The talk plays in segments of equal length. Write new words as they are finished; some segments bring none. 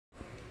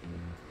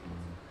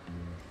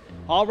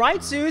All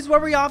right, Suze, where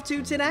are we off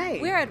to today?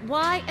 We're at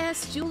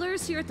YS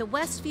Jewelers here at the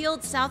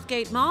Westfield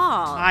Southgate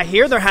Mall. I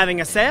hear they're having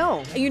a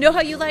sale. You know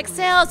how you like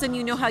sales and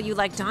you know how you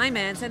like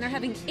diamonds, and they're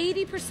having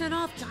 80%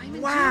 off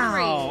diamond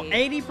Wow,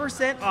 jewelry.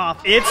 80%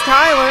 off. It's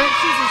Tyler.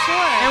 Susan Shore.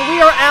 And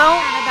we are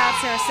out. And about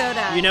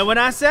Sarasota. You know what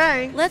I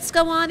say. Let's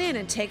go on in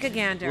and take a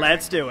gander.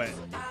 Let's do it.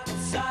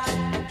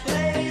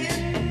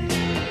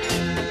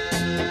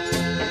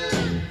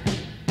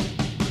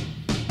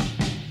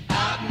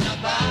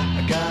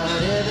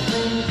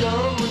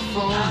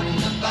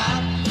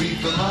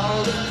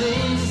 All the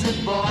things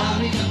that bore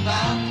me,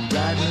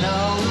 riding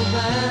all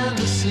around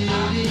the city,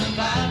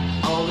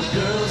 all the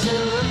girls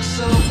that look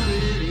so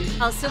pretty.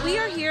 So we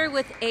are here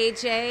with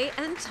AJ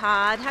and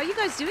Todd. How are you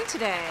guys doing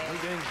today?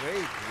 We're doing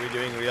great. We're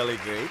doing really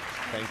great.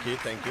 Thank you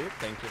for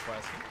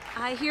asking.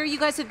 I hear you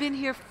guys have been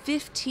here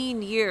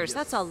 15 years. Yes.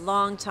 That's a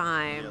long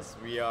time. Yes,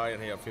 we are in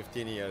here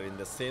 15 years in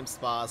the same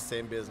spot,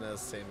 same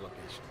business, same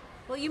location.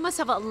 Well, you must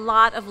have a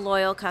lot of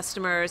loyal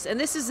customers, and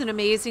this is an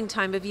amazing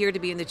time of year to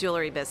be in the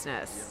jewelry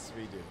business. Yes,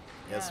 we do.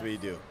 Yes, we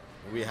do.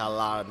 We have a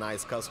lot of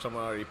nice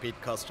customers,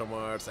 repeat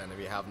customers, and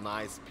we have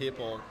nice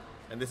people.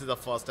 And this is the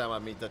first time I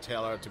meet the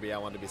tailor I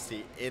want to be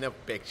seen in a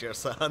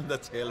pictures on the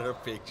tailor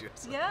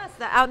pictures. Yes,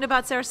 the out and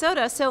about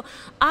Sarasota. So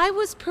I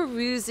was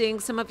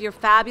perusing some of your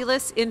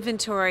fabulous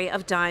inventory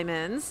of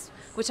diamonds,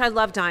 which I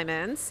love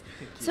diamonds.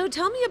 So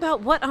tell me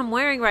about what I'm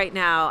wearing right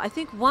now. I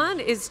think one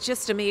is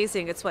just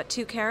amazing. It's what,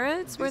 2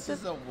 carats worth This of?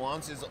 is the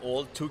ones is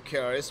all 2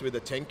 carats with a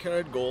 10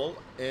 carat gold,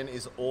 and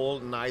is all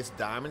nice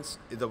diamonds.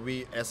 It's the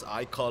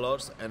VSI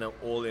colors, and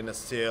all in a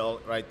sale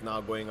right now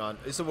going on.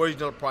 Its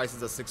original price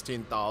is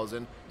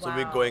 16,000, so Wow.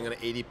 we're going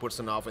at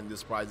 80% off in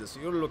this prices.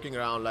 You're looking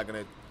around like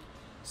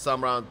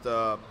some around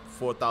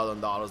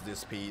 $4,000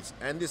 this piece.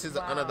 And this is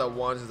another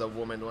one, is a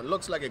woman one.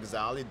 Looks like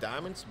exactly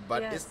diamonds,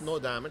 but Yes. it's no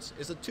diamonds.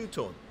 It's a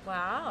two-tone.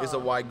 Wow. It's a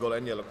white, gold,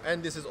 and yellow.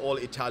 And this is all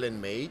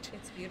Italian made.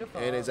 It's beautiful.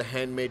 And it's a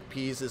handmade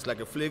piece. It's like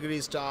a filigree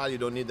style. You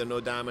don't need the no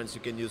diamonds. You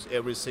can use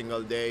every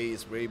single day.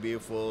 It's very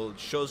beautiful.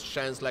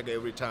 Shines like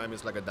every time.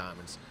 It's like a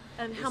diamonds.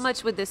 And how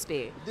much would this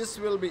be? This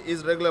will be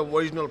is regular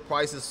original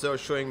prices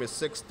showing me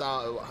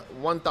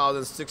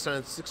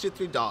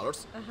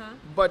 $1,663.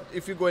 But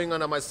if you're going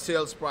on my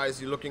sales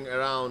price, you're looking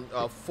around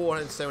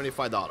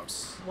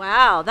 $475.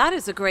 Wow, that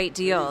is a great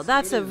deal.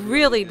 That's a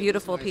really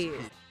beautiful piece.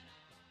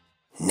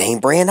 Name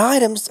brand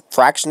items,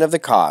 fraction of the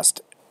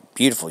cost.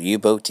 Beautiful U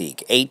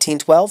Boutique,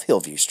 1812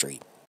 Hillview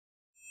Street.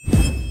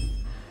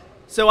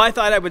 So I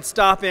thought I would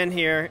stop in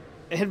here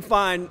and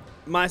find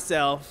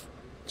myself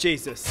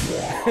Jesus.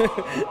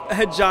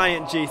 A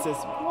giant Jesus.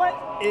 What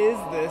is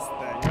this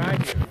thing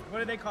right here? What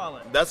do they call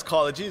it? That's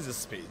called a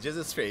Jesus face.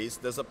 Jesus face,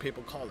 that's what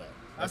people call it.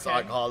 That's what I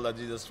Okay. call the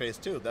Jesus face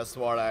too. That's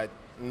what I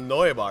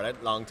know about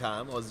it long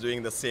time. I was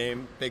doing the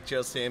same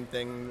picture, same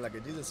thing like a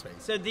Jesus face.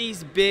 So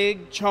these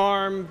big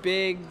charm,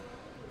 big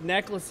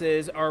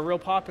necklaces are real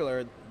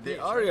popular. They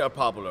are real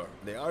popular.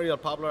 They are real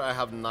popular. I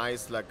have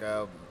nice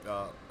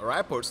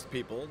rappers,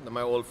 people,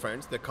 my old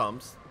friends, they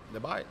comes, they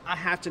buy it. I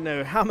have to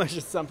know, how much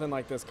does something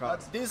like this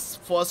cost? This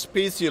first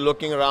piece you're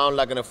looking around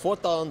like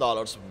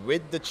 $4,000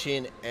 with the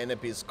chain and a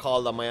piece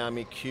called the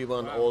Miami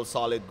Cuban all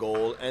solid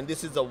gold. And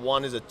this is the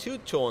one is a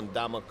two-tone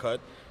diamond cut.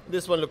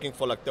 This one looking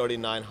for like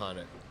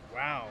 $3,900.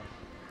 Wow.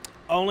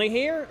 Only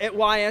here at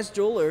YS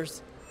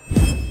Jewelers.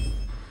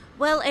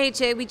 Well,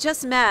 AJ, we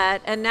just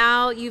met, and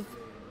now you've,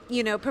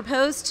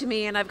 proposed to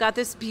me, and I've got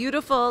this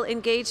beautiful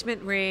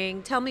engagement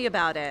ring. Tell me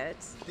about it.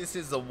 This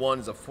is the one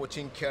is a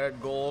 14 karat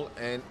gold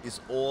and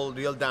it's all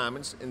real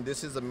diamonds. And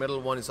this is the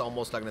middle one is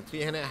almost like a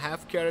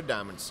 3.5 carat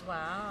diamonds.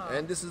 Wow.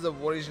 And this is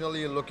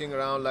originally looking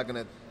around like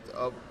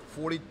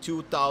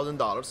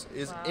 $42,000.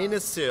 Is in a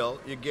sale.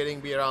 You're getting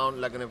be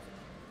around like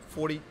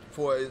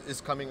 44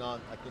 is coming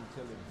on. I can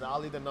tell you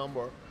exactly the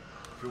number.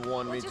 If you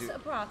want me Just to.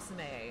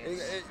 approximate.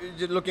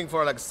 You're looking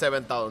for like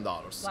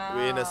 $7,000. Wow.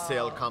 When a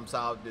sale comes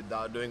out,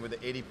 they're doing with the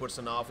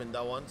 80% off in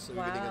that one. So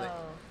you're getting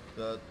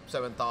the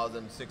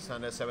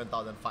 $7,600,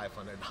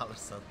 $7,500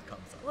 something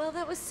comes out. Well,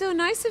 that was so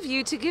nice of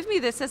you to give me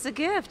this as a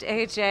gift,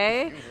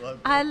 AJ.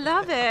 I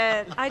love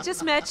it. I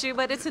just met you,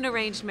 but it's an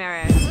arranged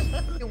marriage.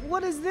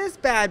 What is this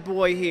bad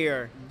boy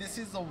here? This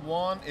is the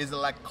one is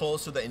like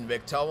close to the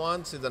Invicta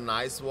one. So it's a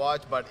nice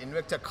watch, but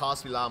Invicta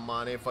costs a lot of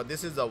money. For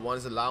this is the one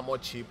is a lot more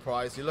cheap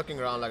price. You're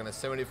looking around like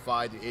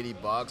 75 to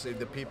 $80 if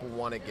the people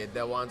want to get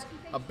that ones.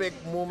 A big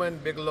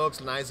movement, big looks,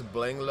 nice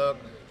bling look,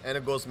 and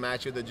it goes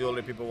match with the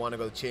jewelry. People want to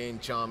go chain,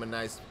 charm, and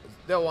nice.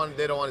 They don't want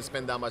to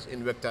spend that much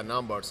Invicta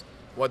numbers.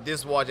 What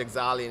this watch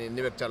exactly in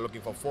Invicta looking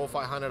for $400 or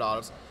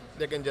 $500,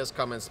 they can just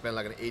come and spend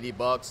like $80,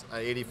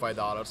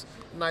 $85.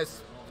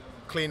 Nice,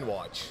 clean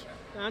watch.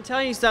 I'm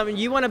telling you something,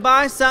 you want to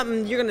buy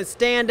something, you're going to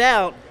stand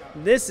out.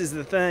 This is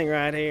the thing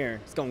right here.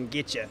 It's going to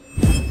get you.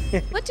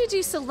 What did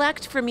you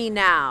select for me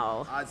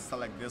now? I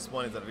select this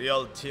one is a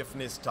real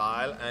Tiffany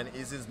style, and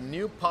is this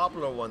new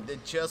popular one. They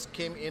just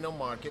came in a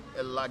market.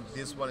 Like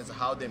this one is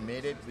how they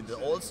made it with the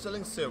old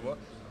sterling silver,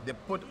 they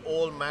put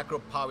all macro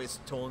power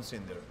stones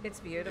in there. It's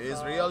beautiful.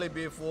 It's really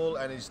beautiful,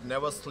 and it's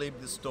never sleep.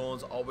 The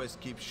stones always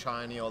keep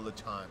shiny all the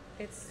time.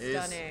 It's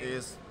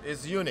stunning.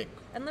 It's unique.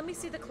 And let me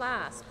see the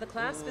clasp. The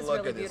clasp is Look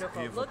really at this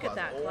beautiful. beautiful Look at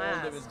that All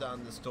clasp. of it's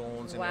done the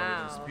stones and Wow.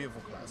 everything. It's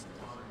beautiful clasp.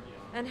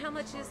 And how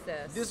much is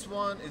this? This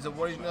one is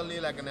originally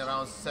like in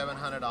around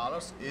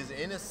 $700. Is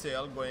in a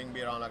sale going to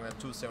be around like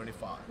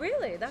 $275.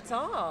 Really? That's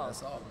all?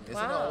 That's all. It's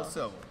Wow. in all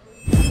silver.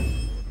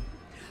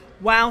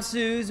 Wow,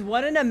 Suze,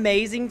 what an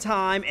amazing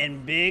time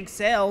and big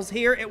sales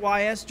here at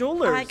YS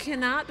Jewelers. I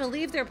cannot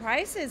believe their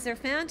prices. They're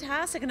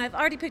fantastic, and I've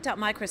already picked out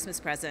my Christmas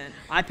present.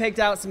 I picked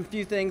out some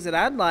few things that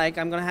I'd like.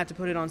 I'm going to have to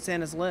put it on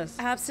Santa's list.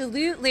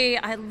 Absolutely.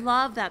 I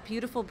love that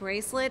beautiful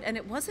bracelet, and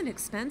it wasn't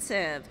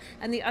expensive.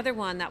 And the other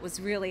one that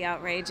was really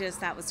outrageous,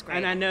 that was great.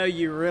 And I know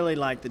you really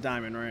like the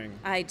diamond ring.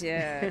 I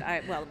did.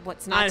 Well,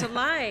 what's not to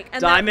like?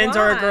 And diamonds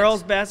that are a watch.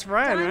 girl's best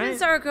friend,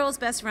 Diamonds right? are a girl's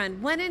best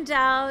friend. When in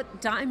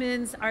doubt,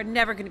 diamonds are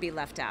never going to be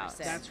left out.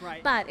 That's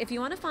right. But if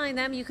you want to find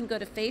them, you can go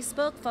to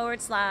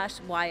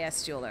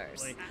Facebook/YS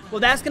Jewelers.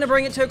 Well, that's going to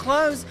bring it to a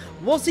close.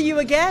 We'll see you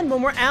again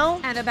when we're out.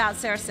 And about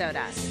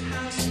Sarasota.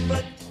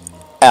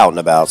 Out and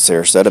About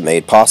Sarasota,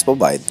 made possible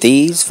by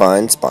these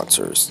fine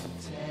sponsors.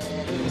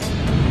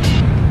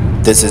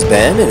 This has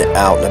been an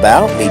Out and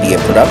About media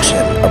production,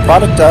 a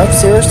product of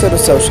Sarasota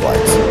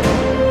Socialites.